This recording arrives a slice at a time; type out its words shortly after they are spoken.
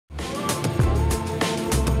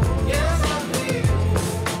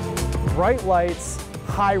bright lights,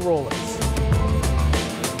 high rollers.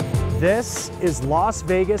 This is Las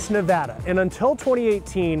Vegas, Nevada, and until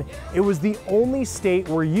 2018, it was the only state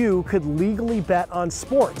where you could legally bet on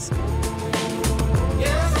sports.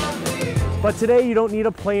 But today, you don't need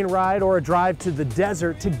a plane ride or a drive to the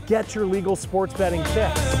desert to get your legal sports betting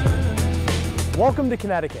fix. Welcome to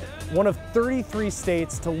Connecticut, one of 33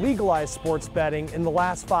 states to legalize sports betting in the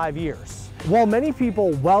last 5 years. While many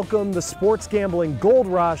people welcome the sports gambling gold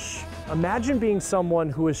rush, imagine being someone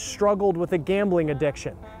who has struggled with a gambling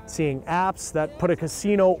addiction, seeing apps that put a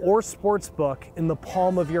casino or sports book in the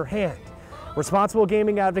palm of your hand. Responsible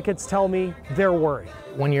gaming advocates tell me they're worried.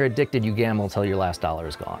 When you're addicted, you gamble until your last dollar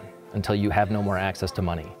is gone, until you have no more access to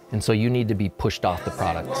money. And so you need to be pushed off the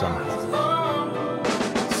product somehow.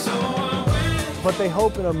 But they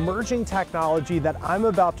hope an emerging technology that I'm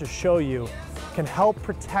about to show you can help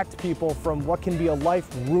protect people from what can be a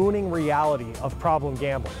life-ruining reality of problem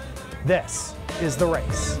gambling. This is The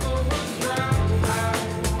Race.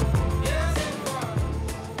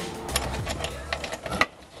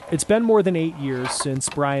 It's been more than 8 years since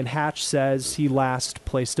Brian Hatch says he last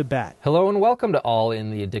placed a bet. Hello and welcome to All in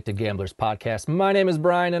the Addicted Gamblers podcast. My name is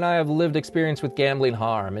Brian and I have lived experience with gambling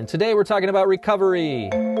harm. And today we're talking about recovery.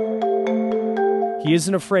 He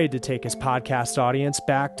isn't afraid to take his podcast audience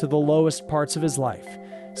back to the lowest parts of his life,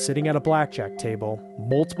 sitting at a blackjack table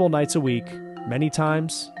multiple nights a week, many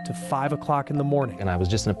times to 5 o'clock in the morning. And I was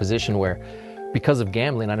just in a position where, because of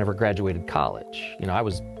gambling, I never graduated college. You know, I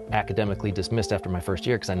was academically dismissed after my first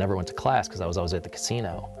year because I never went to class because I was always at the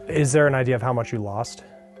casino. Is there an idea of how much you lost?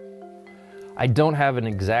 I don't have an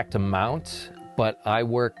exact amount, but I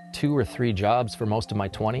worked 2 or 3 jobs for most of my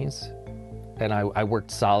 20s. And I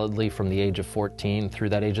worked solidly from the age of 14 through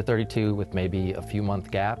that age of 32 with maybe a few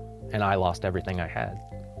month gap, and I lost everything I had.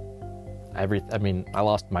 I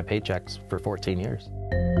lost my paychecks for 14 years.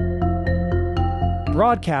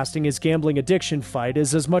 Broadcasting his gambling addiction fight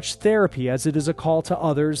is as much therapy as it is a call to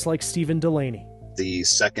others like Stephen Delaney. The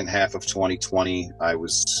second half of 2020, I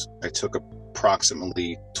took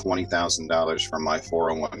approximately $20,000 from my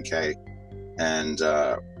 401k, and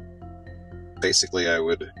basically I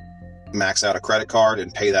would max out a credit card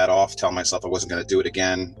and pay that off, tell myself I wasn't going to do it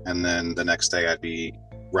again, and then the next day I'd be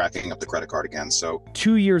racking up the credit card again. So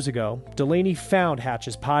 2 years ago, Delaney found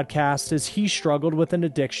Hatch's podcast as he struggled with an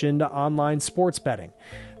addiction to online sports betting.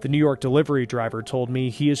 The New York delivery driver told me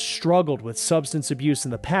he has struggled with substance abuse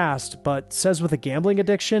in the past, but says with a gambling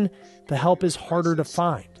addiction, the help is harder to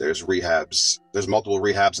find. There's rehabs. There's multiple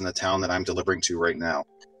rehabs in the town that I'm delivering to right now.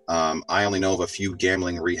 I only know of a few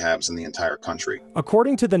gambling rehabs in the entire country.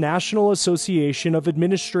 According to the National Association of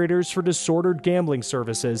Administrators for Disordered Gambling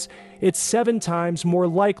Services, it's 7 times more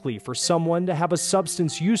likely for someone to have a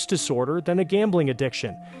substance use disorder than a gambling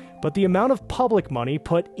addiction. But the amount of public money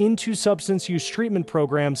put into substance use treatment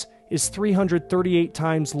programs is 338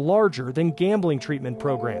 times larger than gambling treatment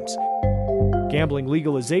programs. Gambling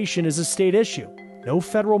legalization is a state issue. No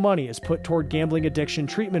federal money is put toward gambling addiction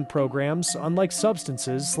treatment programs, unlike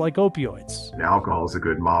substances like opioids. And alcohol is a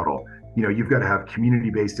good model. You know, you've got to have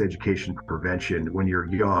community-based education prevention when you're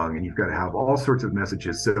young, and you've got to have all sorts of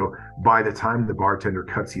messages. So by the time the bartender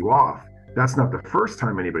cuts you off, that's not the first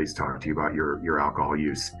time anybody's talked to you about your alcohol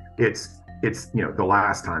use. It's the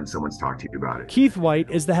last time someone's talked to you about it. Keith White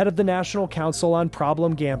is the head of the National Council on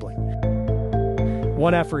Problem Gambling.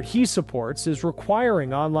 One effort he supports is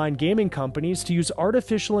requiring online gaming companies to use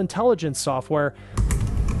artificial intelligence software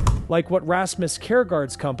like what Rasmus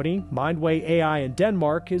Kjærgaard's company, Mindway AI in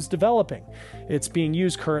Denmark, is developing. It's being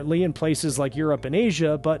used currently in places like Europe and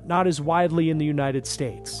Asia, but not as widely in the United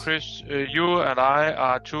States. Chris, you and I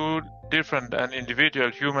are 2 different and individual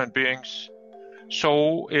human beings.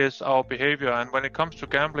 So is our behavior. And when it comes to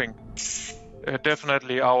gambling,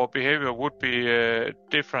 definitely our behavior would be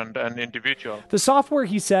different and individual. The software,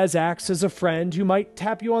 he says, acts as a friend who might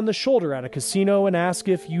tap you on the shoulder at a casino and ask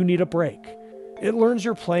if you need a break. It learns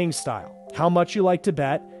your playing style, how much you like to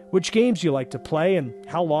bet, which games you like to play, and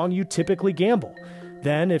how long you typically gamble.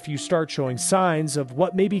 Then, if you start showing signs of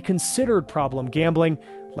what may be considered problem gambling,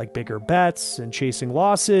 like bigger bets and chasing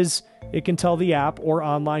losses, it can tell the app or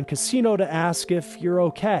online casino to ask if you're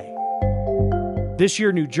okay. This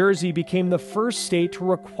year, New Jersey became the first state to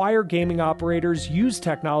require gaming operators use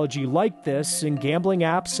technology like this in gambling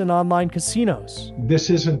apps and online casinos.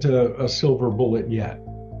 This isn't a silver bullet yet.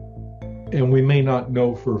 And we may not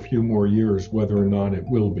know for a few more years whether or not it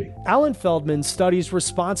will be. Alan Feldman studies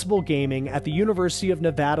responsible gaming at the University of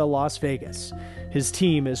Nevada, Las Vegas. His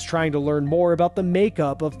team is trying to learn more about the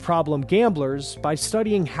makeup of problem gamblers by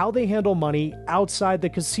studying how they handle money outside the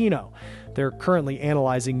casino. They're currently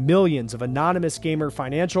analyzing millions of anonymous gamer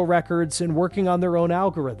financial records and working on their own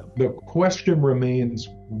algorithm. The question remains,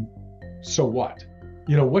 so what?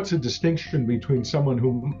 You know, what's the distinction between someone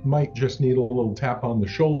who might just need a little tap on the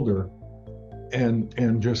shoulder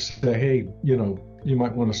and just say, hey, you know, you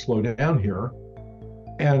might want to slow down here,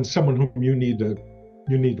 and someone whom you need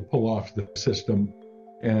to pull off the system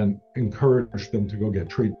and encourage them to go get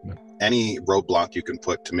treatment. Any roadblock you can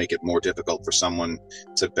put to make it more difficult for someone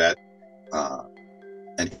to bet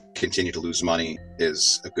and continue to lose money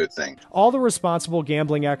is a good thing. All the responsible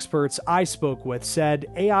gambling experts I spoke with said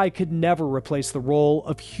AI could never replace the role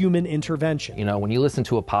of human intervention. You know, when you listen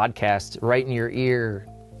to a podcast right in your ear,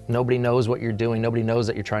 nobody knows what you're doing. Nobody knows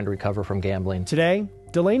that you're trying to recover from gambling. Today,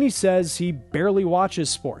 Delaney says he barely watches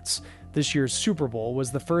sports. This year's Super Bowl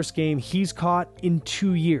was the first game he's caught in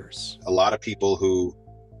 2 years. A lot of people who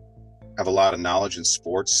have a lot of knowledge in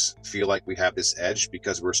sports feel like we have this edge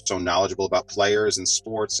because we're so knowledgeable about players and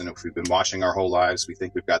sports, and if we've been watching our whole lives, we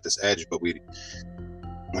think we've got this edge, but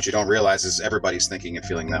what you don't realize is everybody's thinking and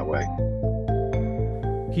feeling that way.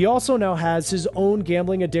 He also now has his own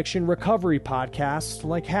gambling addiction recovery podcast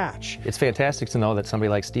like Hatch. It's fantastic to know that somebody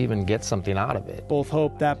like Steven gets something out of it. Both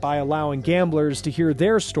hope that by allowing gamblers to hear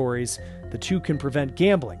their stories, the two can prevent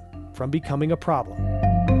gambling from becoming a problem.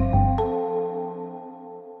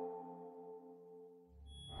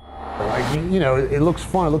 You know, it looks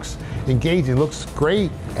fun, it looks engaging, it looks great.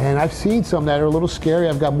 And I've seen some that are a little scary.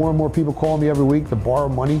 I've got more and more people calling me every week to borrow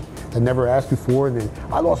money that never asked before. And then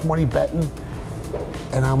I lost money betting.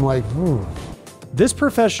 And I'm like, This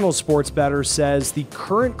professional sports bettor says the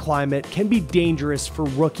current climate can be dangerous for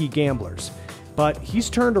rookie gamblers, but he's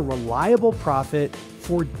turned a reliable profit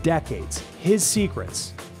for decades. His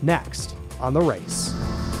secrets, next on The Race.